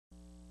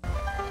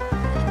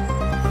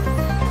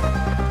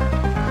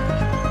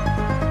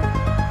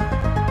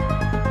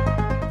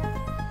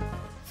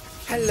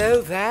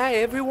Hello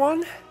there,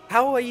 everyone.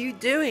 How are you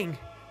doing?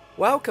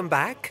 Welcome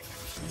back.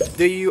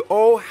 Do you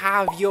all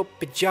have your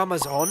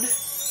pajamas on?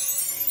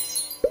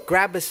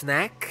 Grab a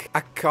snack,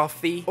 a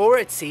coffee, or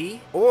a tea,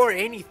 or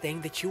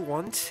anything that you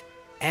want,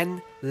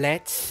 and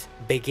let's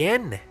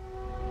begin.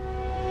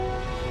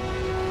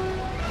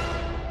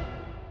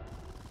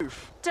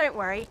 Don't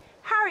worry,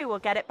 Harry will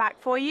get it back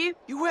for you.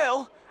 You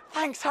will?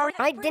 Thanks, Harry.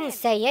 I didn't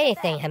say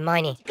anything,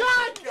 Hermione.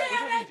 God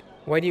damn it!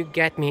 Why do you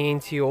get me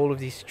into all of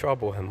this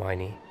trouble,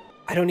 Hermione?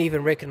 I don't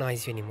even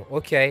recognize you anymore.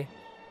 Okay.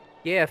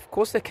 Yeah, of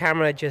course the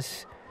camera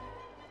just...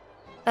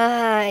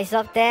 It's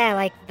up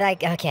there,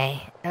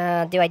 okay.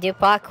 Do I do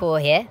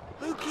parkour here?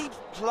 Who keeps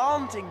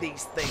planting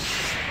these things?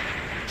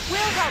 We'll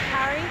help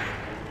Harry.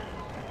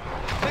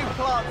 No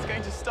plant's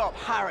going to stop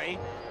Harry.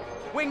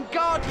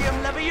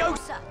 Wingardium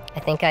Leviosa! I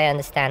think I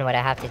understand what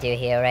I have to do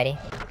here already.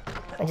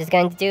 I'm just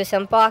going to do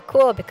some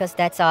parkour because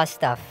that's our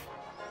stuff.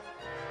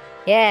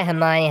 Yeah,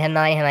 Hermione.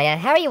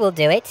 Harry will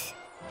do it.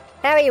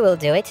 Harry will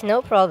do it,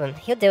 no problem.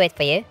 He'll do it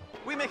for you.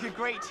 We make a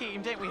great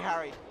team, don't we,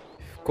 Harry?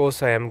 Of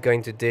course I am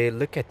going to do.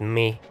 Look at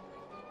me.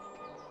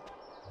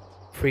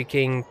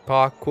 Freaking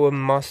parkour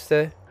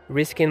master.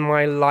 Risking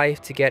my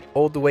life to get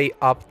all the way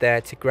up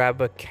there to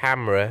grab a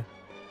camera.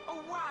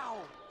 Oh, wow!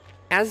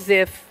 As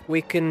if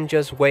we can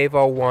just wave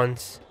our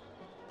wands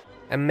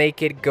and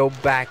make it go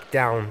back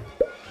down.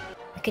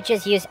 I could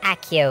just use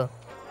Accio.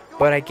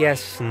 But I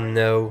guess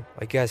no.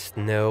 I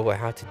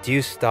have to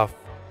do stuff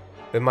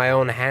with my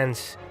own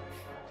hands.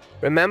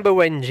 Remember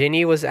when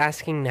Ginny was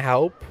asking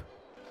help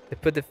to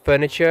put the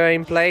furniture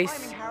in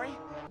place? Harry?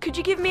 Could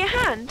you give me a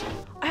hand?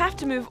 I have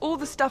to move all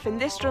the stuff in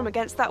this room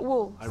against that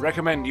wall. I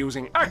recommend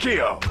using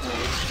Accio.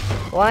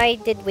 Why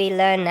did we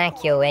learn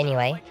Accio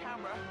anyway?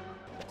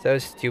 So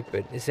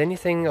stupid. Is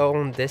anything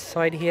on this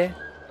side here?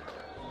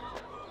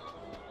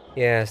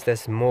 Yes,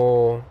 there's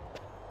more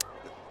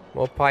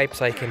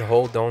pipes I can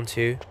hold on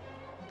to.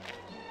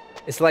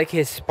 It's like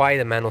he's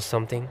Spider-Man or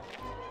something.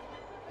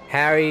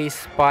 Harry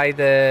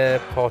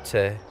Spider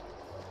Potter.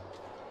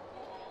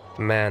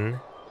 Man.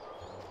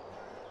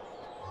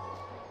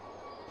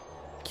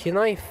 Can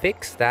I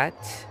fix that?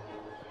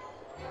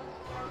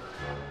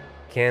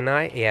 Can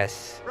I?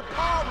 Yes.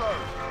 Reparo!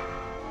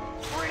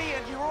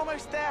 Brilliant, you're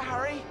almost there,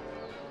 Harry.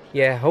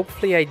 Yeah,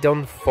 hopefully I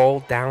don't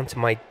fall down to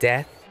my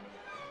death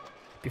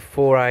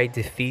before I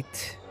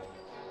defeat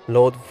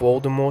Lord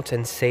Voldemort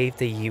and save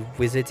the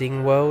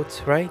wizarding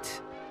world,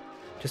 right?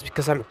 Just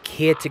because I'm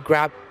here to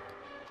grab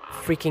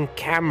freaking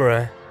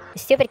camera.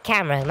 Stupid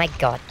camera, my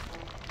god.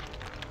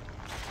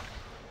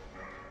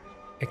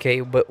 Okay,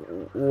 but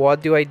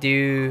what do I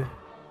do?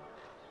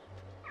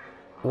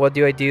 What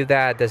do I do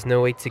that there's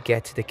no way to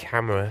get to the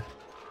camera?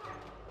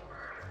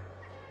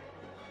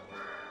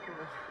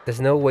 There's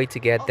no way to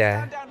get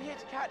there. Stand down here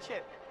to catch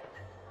it.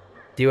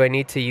 Do I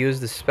need to use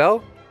the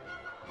spell?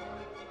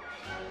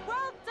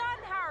 Well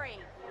done, Harry.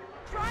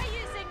 Try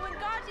using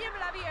Wingardium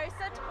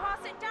Leviosa to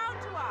pass it down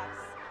to us.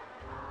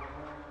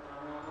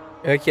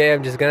 Okay,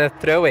 I'm just gonna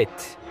throw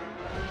it.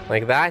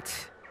 Like that.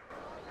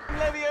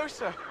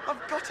 Leviosa,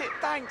 I've got it,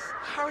 thanks.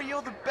 Harry,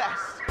 you're the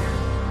best.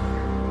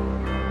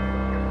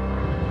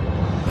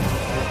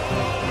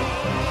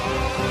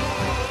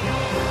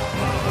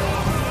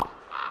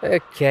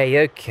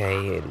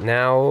 Okay.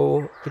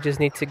 Now we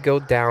just need to go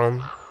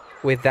down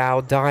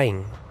without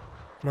dying.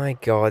 My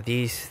god,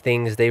 these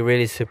things, they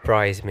really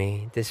surprise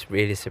me. This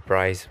really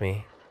surprised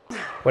me.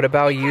 What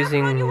about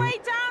using... On your way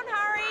down,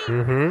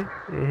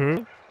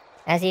 Harry.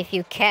 As if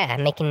you care,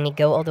 making me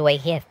go all the way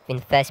here in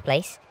the first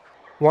place.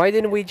 Why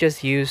didn't we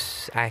just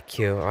use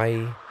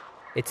Accio?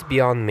 It's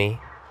beyond me.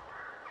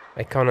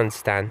 I can't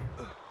understand.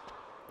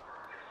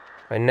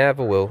 I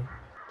never will.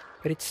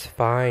 But it's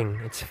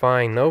fine,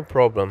 no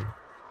problem.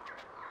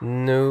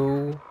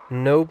 No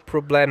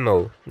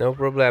problemo.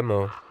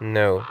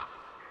 No.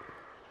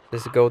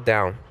 Just go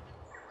down.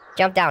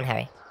 Jump down,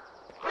 Harry.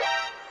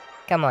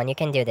 Come on, you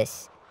can do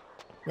this.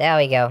 There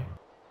we go.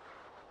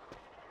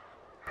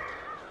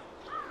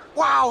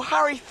 Wow,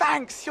 Harry,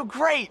 thanks. You're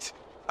great.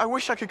 I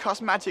wish I could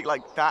cast magic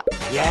like that.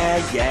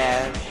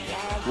 Yeah.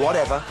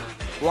 Whatever.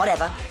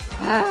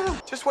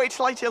 Just wait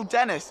till I tell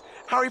Dennis.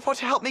 Harry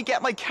Potter helped me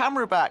get my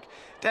camera back.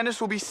 Dennis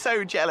will be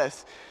so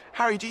jealous.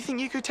 Harry, do you think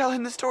you could tell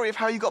him the story of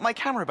how you got my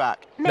camera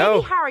back? Maybe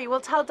No. Harry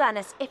will tell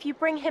Dennis if you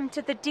bring him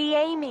to the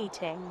DA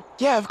meeting.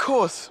 Yeah, of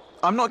course.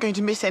 I'm not going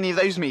to miss any of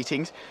those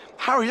meetings.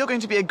 Harry, you're going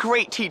to be a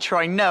great teacher,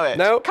 I know it.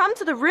 No. Come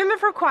to the room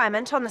of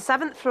requirement on the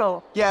 7th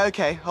floor. Yeah,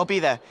 okay, I'll be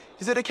there.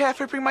 Is it okay if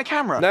I bring my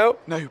camera? No.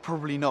 No,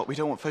 probably not. We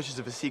don't want photos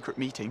of a secret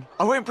meeting.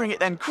 I won't bring it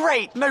then.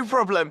 Great, no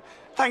problem.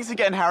 Thanks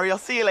again, Harry. I'll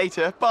see you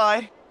later.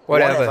 Bye.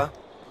 Whatever.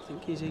 I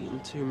think he's eating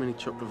too many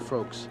chocolate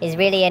frogs. He's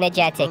really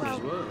energetic.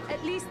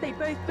 At least they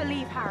both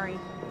believe Harry.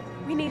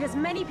 We need as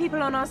many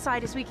people on our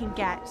side as we can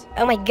get.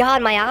 Oh my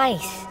god, my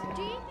eyes.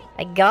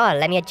 My god,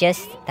 let me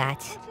adjust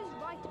that.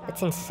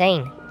 That's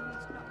insane.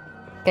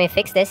 Can we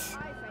fix this?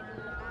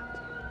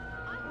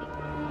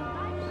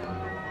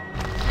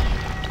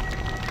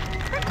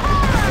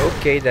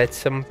 Okay, that's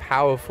some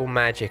powerful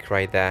magic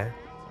right there.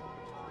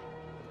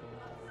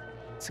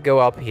 Let's go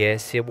up here,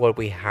 see what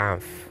we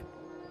have.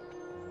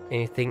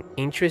 Anything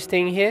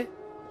interesting here?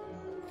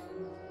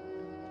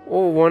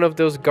 Oh, one of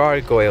those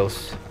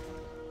gargoyles.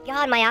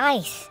 God, my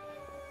eyes.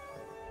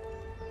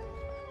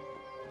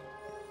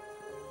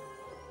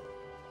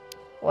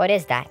 What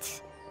is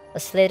that? A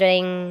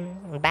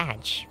Slytherin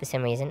badge for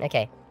some reason.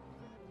 Okay.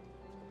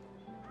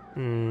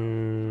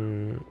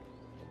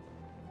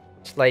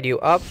 Slide you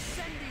up.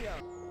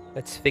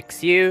 Let's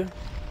fix you.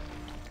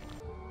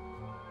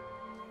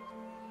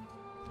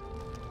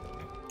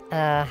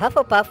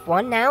 Hufflepuff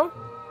 1 now?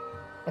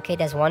 Okay,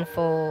 there's one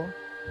for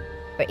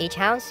each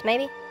house,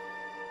 maybe?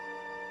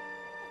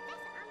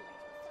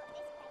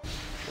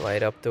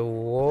 Light up the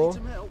wall.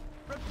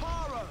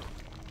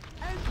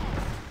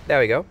 There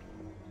we go.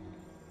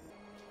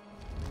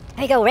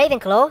 There you go,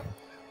 Ravenclaw.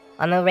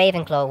 I'm a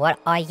Ravenclaw. What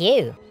are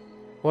you?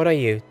 What are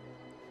you?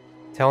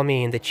 Tell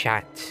me in the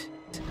chat.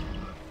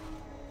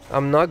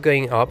 I'm not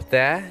going up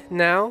there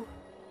now.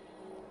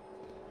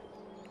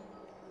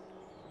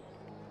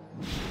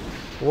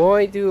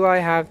 Why do I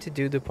have to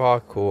do the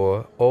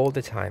parkour all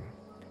the time?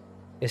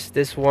 Is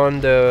this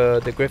one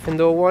the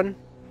Gryffindor one?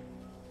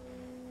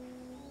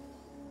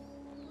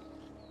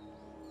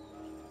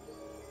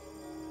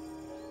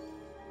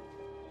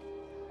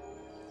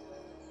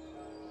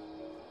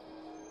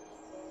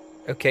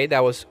 Okay,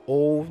 that was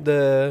all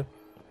the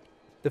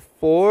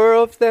 4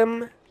 of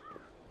them.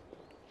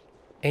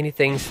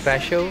 Anything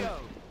special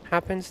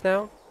happens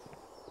now?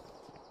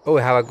 Oh,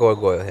 we have a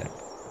gargoyle here.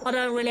 I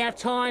don't really have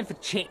time for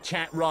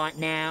chit-chat right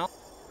now.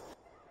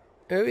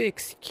 Oh,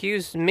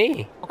 excuse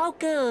me. Oh,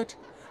 good.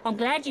 I'm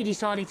glad you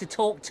decided to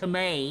talk to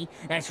me.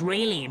 That's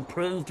really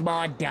improved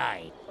my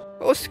day.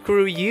 Oh,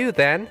 screw you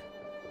then.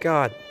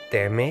 God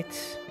damn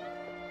it.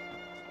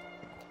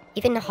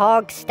 Even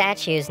hog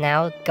statues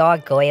now,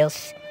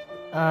 gargoyles.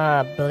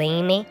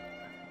 Believe me?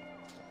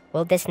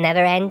 Will this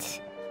never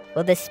end?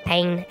 Will this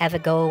pain ever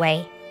go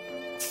away?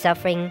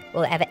 Suffering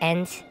will ever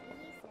end?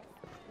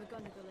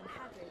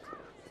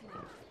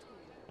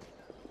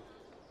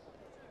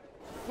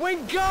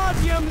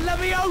 Wingardium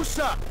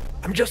Leviosa!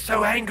 I'm just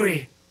so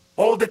angry.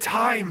 All the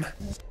time.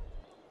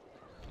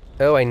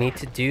 Oh, I need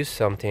to do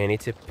something. I need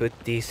to put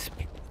these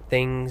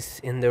things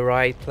in the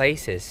right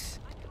places.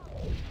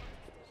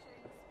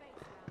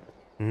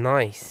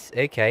 Nice.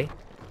 Okay.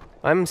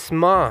 I'm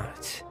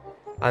smart.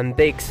 I'm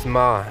big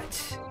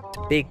smart.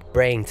 Big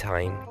brain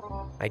time.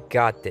 I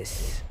got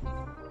this.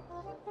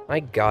 I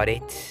got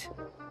it.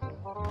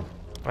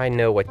 I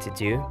know what to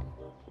do.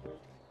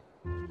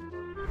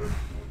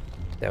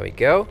 There we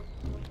go.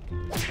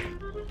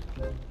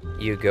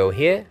 You go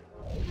here.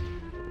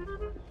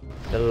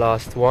 The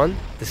last one.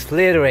 The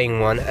Slytherin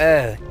one.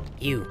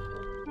 You.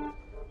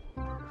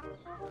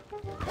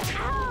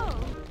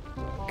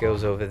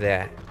 Goes over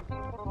there.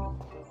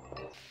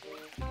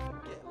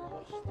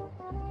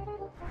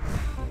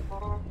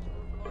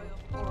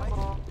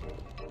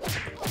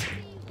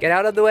 Get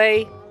out of the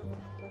way.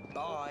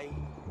 Bye.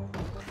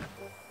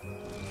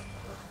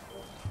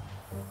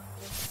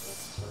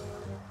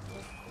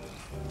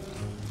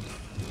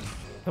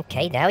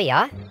 Okay, there we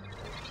are.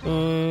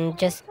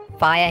 Just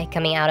fire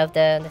coming out of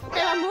the...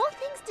 There are more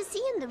things to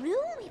see in the room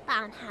we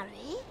found,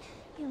 Harry.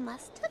 You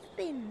must have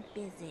been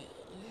busy.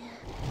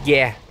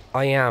 Yeah,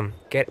 I am.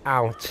 Get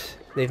out.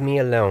 Leave me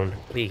alone,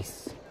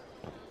 please.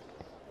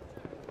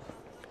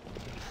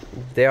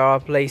 There are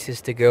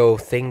places to go,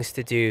 things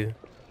to do.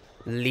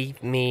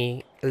 Leave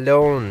me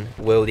alone,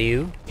 will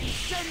you?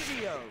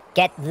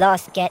 Get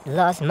lost,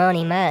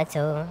 money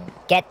matter.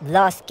 Get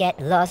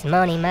lost,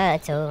 money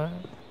matter.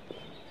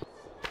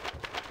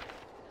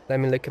 Let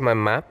me look at my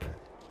map.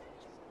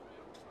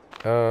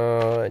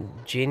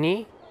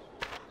 Ginny?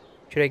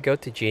 Should I go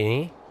to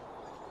Ginny?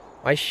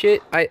 I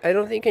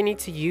don't think I need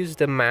to use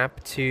the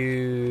map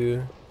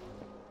to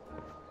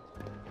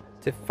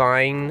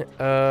find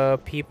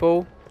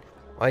people.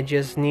 I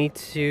just need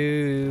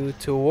to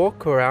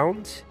walk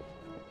around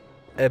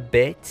a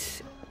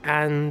bit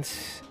and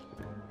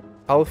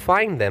I'll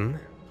find them,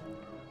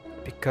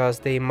 because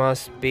they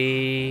must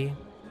be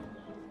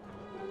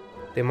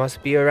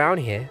around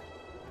here.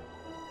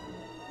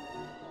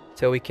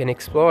 So we can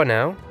explore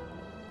now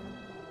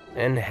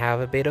and have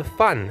a bit of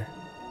fun.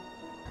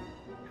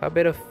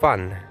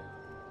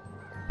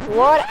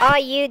 What are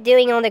you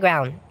doing on the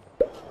ground?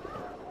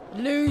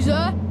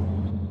 Loser.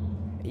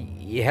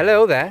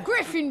 Hello there.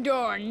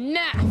 Gryffindor,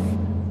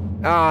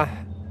 naff.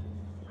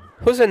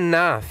 Who's a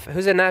naff?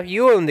 Who's a naff?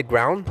 You on the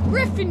ground.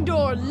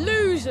 Gryffindor,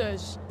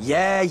 losers.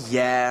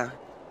 Yeah.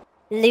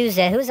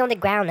 Loser, who's on the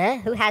ground, huh?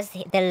 Who has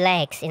the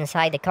legs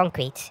inside the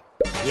concrete?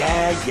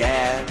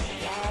 Yeah.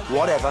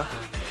 Whatever.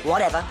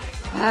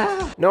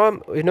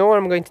 No, you know what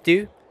I'm going to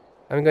do?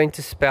 I'm going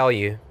to spell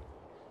you.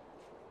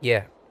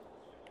 Yeah.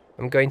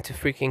 I'm going to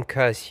freaking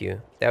curse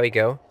you. There we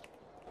go.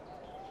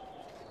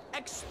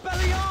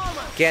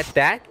 Expelliarmus! Get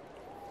that?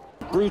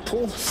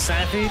 Brutal,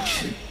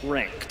 savage,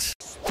 wrecked.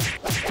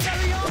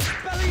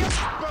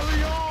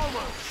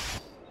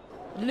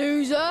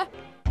 Loser.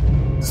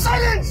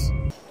 Silence!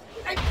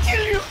 I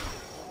kill you!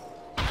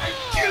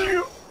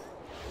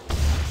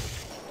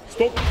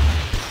 Stop!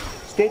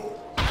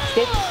 Stop!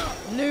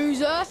 Stop!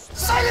 Loser!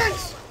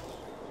 Silence!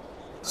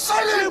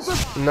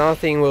 Silence!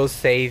 Nothing will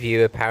save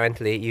you,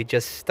 apparently. You're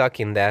just stuck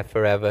in there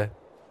forever.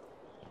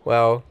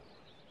 Well,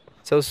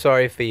 so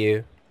sorry for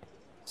you.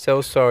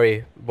 So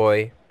sorry,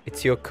 boy.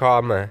 It's your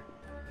karma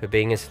for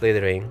being a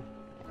Slytherin.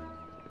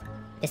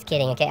 Just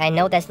kidding, okay? I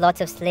know there's lots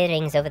of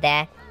Slytherins over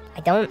there. I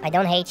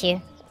don't hate you.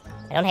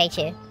 I don't hate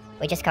you.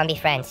 We just can't be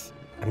friends.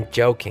 I'm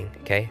joking,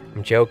 okay?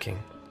 I'm joking.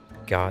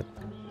 God.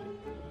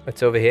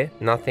 What's over here?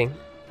 Nothing.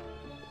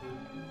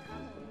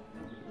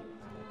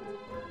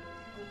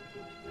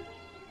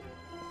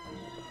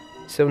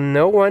 So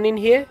no one in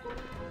here?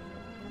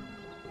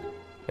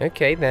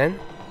 Okay then.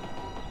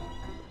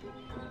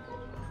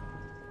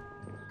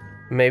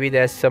 Maybe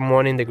there's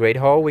someone in the Great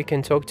Hall we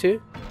can talk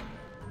to?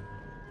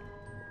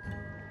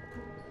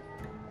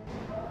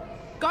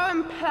 Go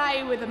and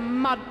play with the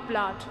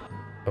mudblood.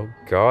 Oh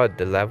god,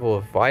 the level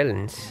of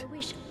violence. I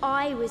wish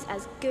I was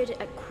as good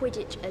at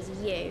Quidditch as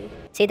you.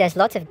 See, there's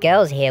lots of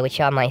girls here which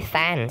are my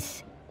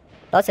fans.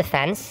 Lots of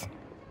fans.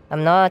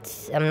 I'm not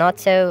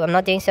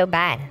doing so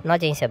bad. I'm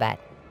not doing so bad.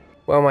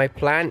 Well, my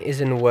plan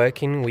isn't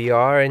working. We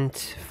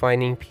aren't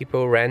finding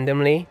people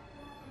randomly.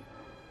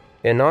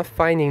 We're not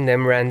finding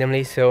them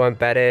randomly, so I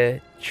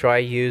better try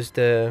use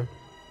the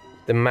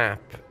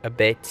map a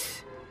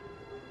bit.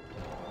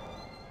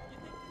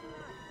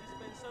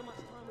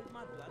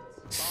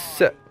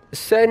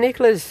 Sir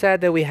Nicholas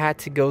said that we had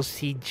to go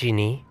see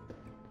Ginny.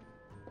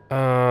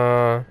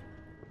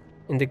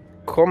 In the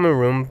common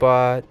room,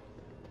 but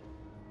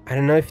I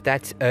don't know if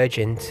that's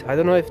urgent. I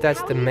don't know if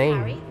that's the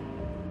main.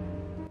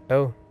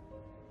 Oh.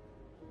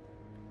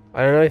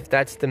 I don't know if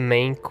that's the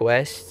main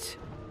quest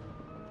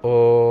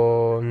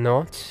or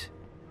not.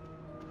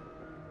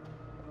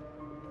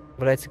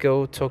 But let's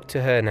go talk to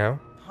her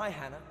now. Hi,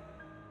 Hannah.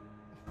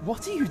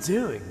 What are you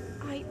doing?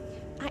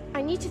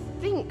 I need to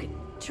think,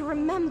 to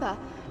remember.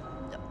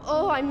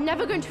 Oh, I'm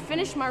never going to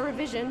finish my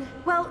revision.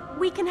 Well,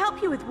 we can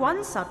help you with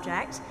one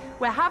subject.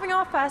 We're having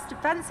our first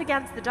Defense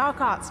Against the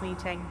Dark Arts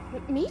meeting.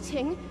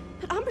 Meeting?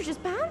 At Umbridge's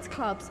band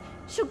clubs.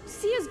 She'll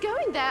see us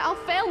going there. I'll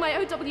fail my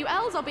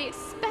OWLs. I'll be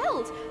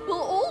expelled. We'll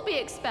all be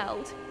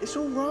expelled. It's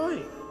all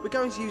right. We're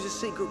going to use a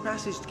secret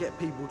passage to get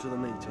people to the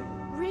meeting.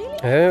 Really?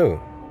 Oh.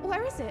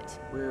 Where is it?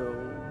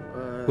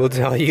 We'll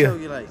tell you. Tell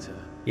you later.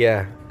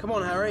 Yeah. Come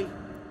on, Harry.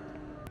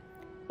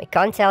 We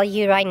can't tell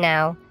you right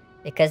now,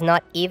 because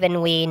not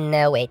even we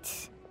know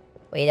it.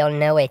 We don't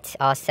know it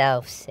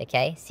ourselves,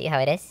 okay? See how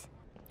it is?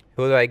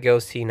 Who do I go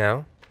see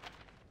now?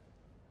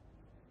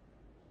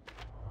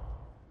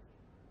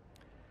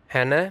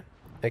 Hannah?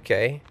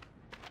 Okay.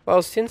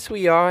 Well, since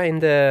we are in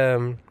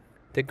the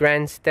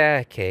grand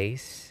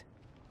staircase,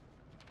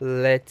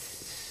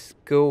 let's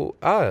go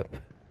up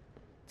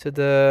to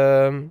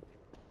the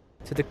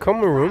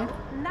common room.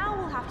 Now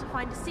we'll have to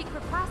find a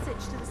secret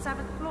passage to the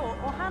 7th floor,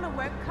 or Hannah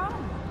won't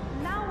come.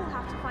 Now we'll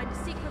have to find a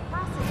secret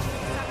passage to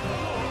the 7th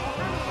floor, or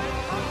Hannah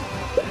won't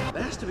come.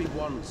 There has to be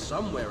one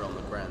somewhere on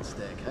the grand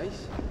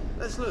staircase.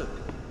 Let's look.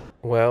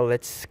 Well,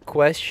 let's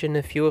question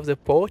a few of the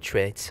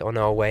portraits on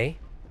our way.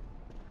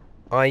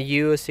 Are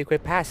you a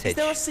secret passage? Is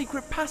there a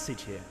secret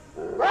passage here?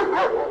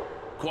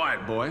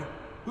 Quiet, boy.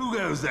 Who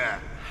goes there?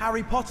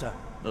 Harry Potter.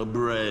 A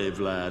brave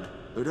lad.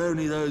 But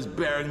only those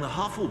bearing the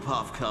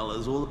Hufflepuff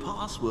colours or the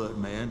password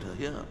may enter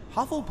here.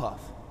 Hufflepuff?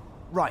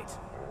 Right.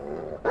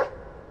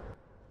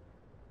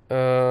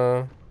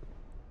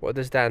 What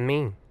does that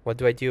mean? What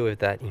do I do with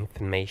that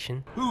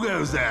information? Who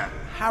goes there?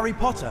 Harry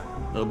Potter.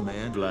 A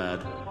man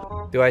lad.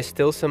 Do I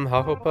steal some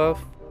Hufflepuff,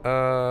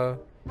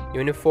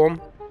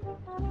 uniform?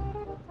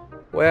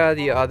 Where are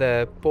the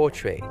other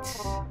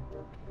portraits?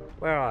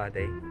 Where are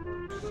they?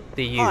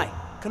 Hi,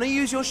 can I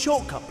use your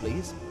shortcut,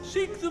 please?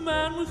 Seek the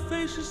man with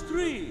faces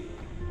 3.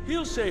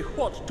 He'll say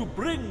what to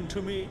bring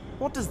to me.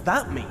 What does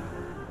that mean?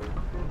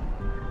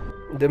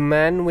 The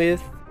man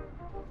with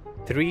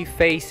 3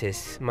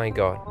 faces, my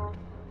god.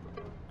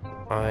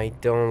 I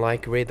don't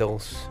like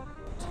riddles.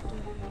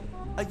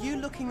 Are you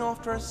looking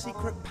after a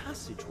secret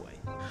passageway?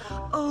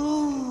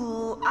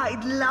 Oh,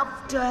 I'd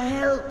love to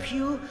help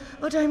you,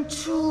 but I'm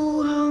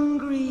too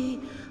hungry.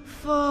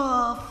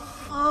 Far,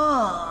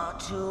 far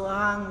too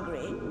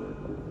hungry.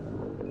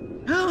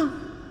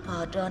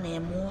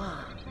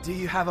 Pardonnez-moi. Do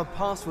you have a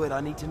password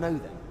I need to know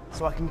then,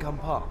 so I can come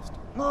past?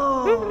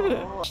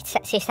 Oh.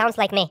 She sounds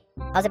like me.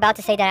 I was about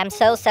to say that I'm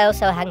so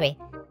hungry.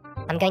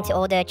 I'm going to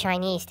order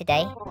Chinese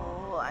today.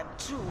 Oh, I'm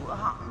too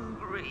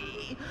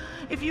hungry.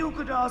 If you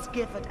could ask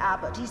Gifford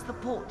Abbott, he's the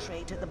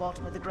portrait at the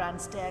bottom of the grand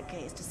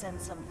staircase, to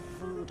send some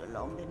food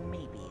along, then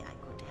maybe I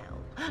could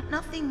help.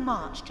 Nothing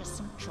much, just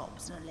some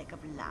chops and a leg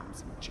of lamb,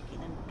 some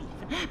chicken and beef,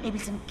 and maybe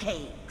some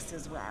cakes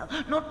as well.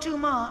 Not too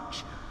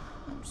much.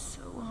 I'm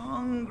so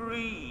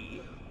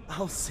hungry.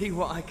 I'll see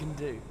what I can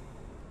do.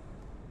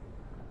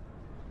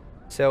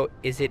 So,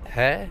 is it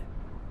her?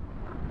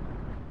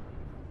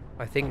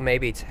 I think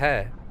maybe it's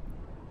her.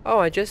 Oh,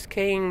 I just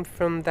came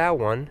from that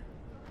one.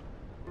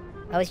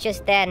 I was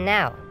just there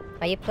now.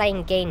 Are you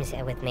playing games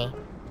with me?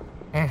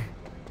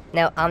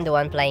 No, I'm the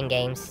one playing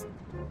games.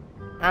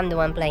 I'm the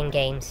one playing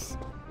games.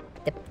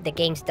 The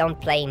games don't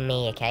play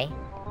me, okay?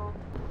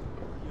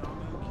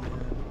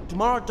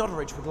 Damara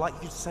Dodderidge would like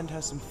you to send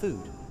her some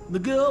food. The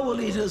girl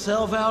will eat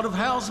herself out of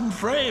house and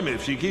frame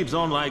if she keeps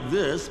on like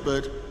this,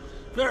 but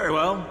very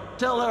well.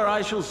 Tell her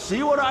I shall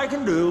see what I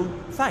can do.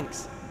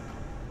 Thanks.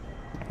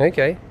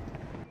 Okay.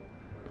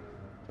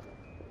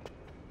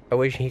 I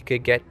wish he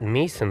could get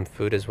me some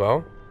food as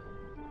well.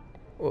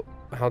 Well,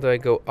 how do I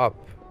go up?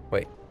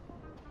 Wait.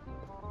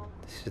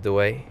 This is the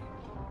way.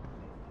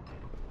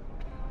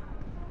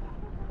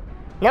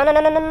 No.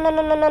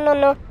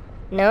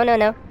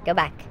 No. Go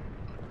back.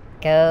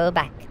 Go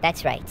back.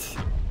 That's right.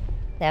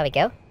 There we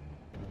go.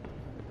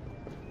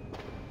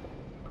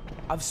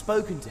 I've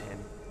spoken to him.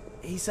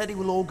 He said he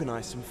will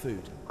organize some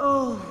food.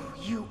 Oh,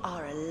 you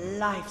are a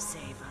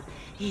lifesaver.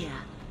 Here,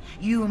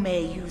 you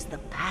may use the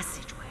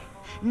passageway.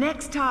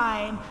 Next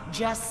time,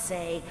 just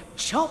say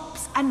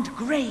chops and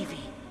gravy.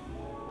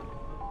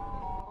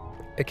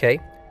 Okay.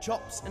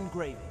 Chops and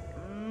gravy.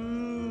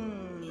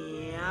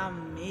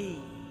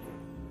 Yummy.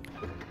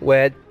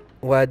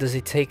 Where does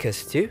it take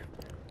us to?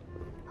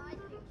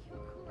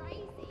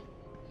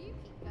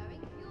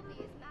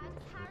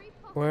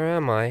 Where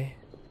am I?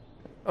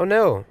 Oh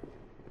no,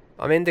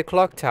 I'm in the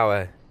clock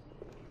tower.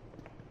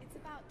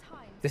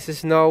 This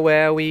is not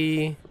where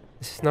we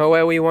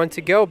want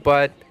to go,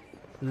 but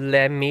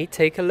let me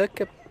take a look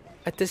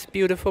at this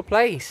beautiful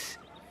place.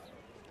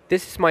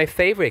 This is my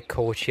favorite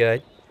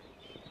courtyard.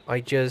 I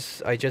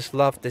just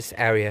love this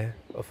area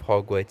of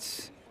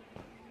Hogwarts.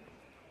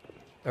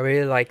 I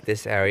really like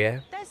this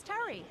area. There's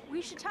Terry.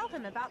 We should tell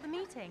him about the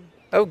meeting.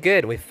 Oh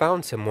good, we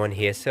found someone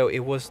here, so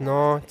it was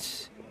not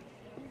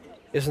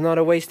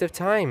a waste of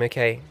time.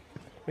 Okay,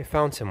 we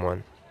found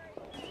someone.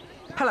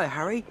 Hello,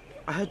 Harry.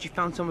 I heard you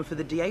found someone for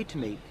the DA to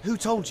meet. Who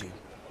told you?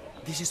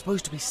 This is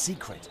supposed to be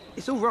secret.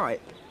 It's all right.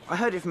 I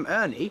heard it from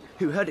Ernie,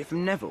 who heard it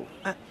from Neville.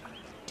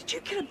 Did you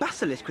kill a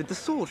basilisk with the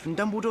sword from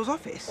Dumbledore's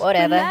office?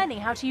 Whatever. We're learning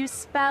how to use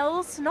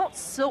spells, not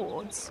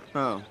swords.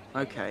 Oh,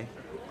 okay.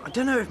 I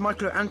don't know if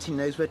Michael or Auntie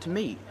knows where to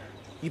meet.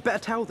 You better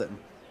tell them.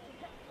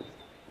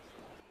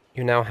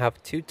 You now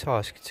have 2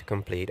 tasks to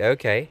complete.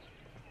 Okay.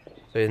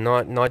 So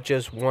not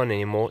just 1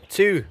 anymore.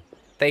 2.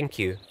 Thank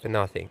you for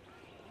nothing.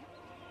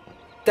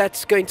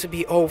 That's going to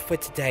be all for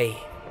today.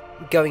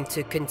 I'm going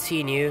to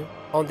continue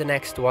on the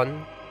next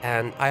one.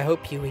 And I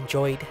hope you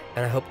enjoyed.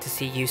 And I hope to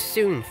see you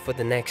soon for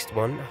the next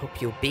one. I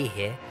hope you'll be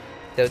here.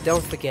 So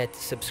don't forget to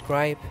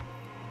subscribe,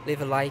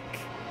 leave a like,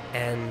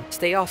 and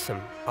stay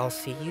awesome. I'll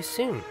see you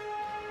soon.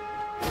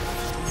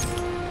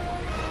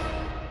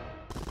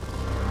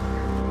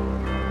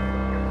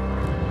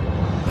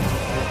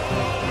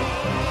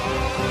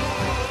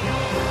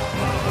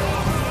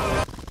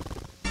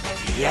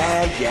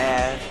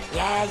 Yeah.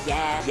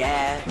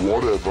 Yeah.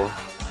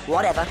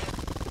 Whatever.